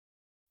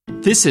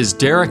This is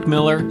Derek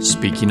Miller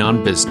speaking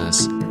on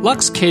business.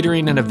 Lux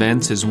Catering and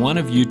Events is one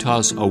of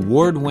Utah's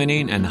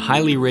award-winning and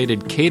highly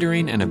rated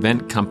catering and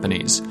event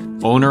companies.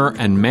 Owner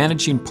and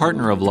managing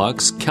partner of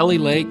Lux, Kelly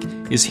Lake,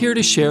 is here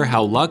to share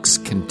how Lux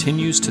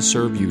continues to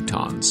serve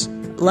Utahns.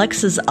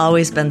 Lux has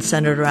always been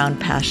centered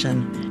around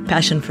passion.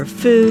 Passion for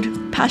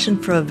food,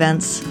 passion for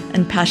events,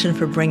 and passion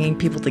for bringing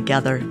people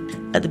together.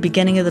 At the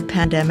beginning of the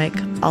pandemic,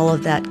 all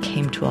of that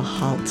came to a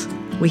halt.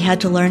 We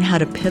had to learn how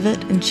to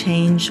pivot and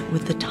change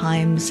with the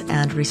times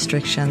and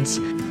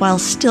restrictions, while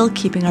still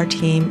keeping our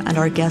team and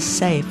our guests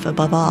safe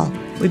above all.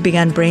 We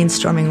began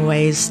brainstorming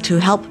ways to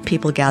help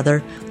people gather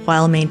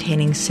while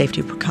maintaining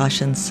safety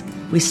precautions.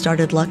 We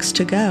started Lux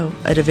To Go,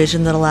 a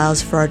division that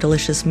allows for our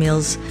delicious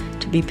meals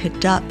to be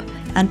picked up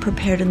and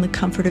prepared in the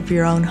comfort of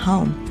your own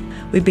home.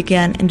 We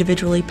began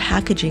individually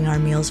packaging our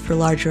meals for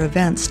larger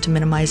events to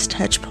minimize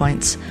touch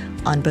points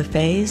on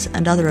buffets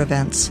and other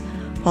events.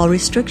 While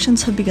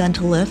restrictions have begun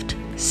to lift,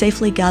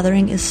 safely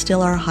gathering is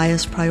still our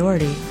highest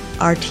priority.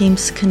 Our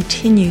teams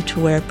continue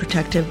to wear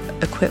protective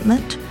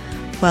equipment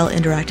while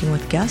interacting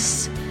with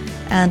guests,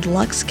 and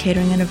Lux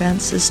Catering and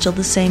Events is still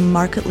the same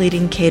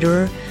market-leading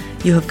caterer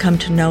you have come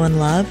to know and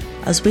love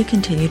as we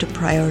continue to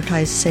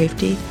prioritize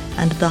safety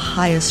and the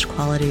highest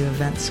quality of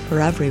events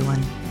for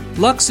everyone.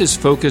 Lux is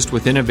focused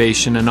with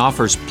innovation and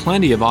offers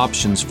plenty of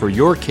options for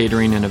your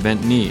catering and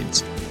event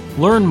needs.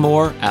 Learn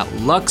more at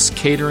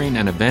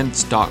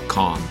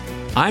luxcateringandevents.com.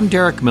 I'm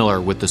Derek Miller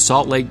with the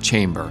Salt Lake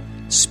Chamber,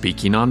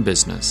 speaking on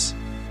business.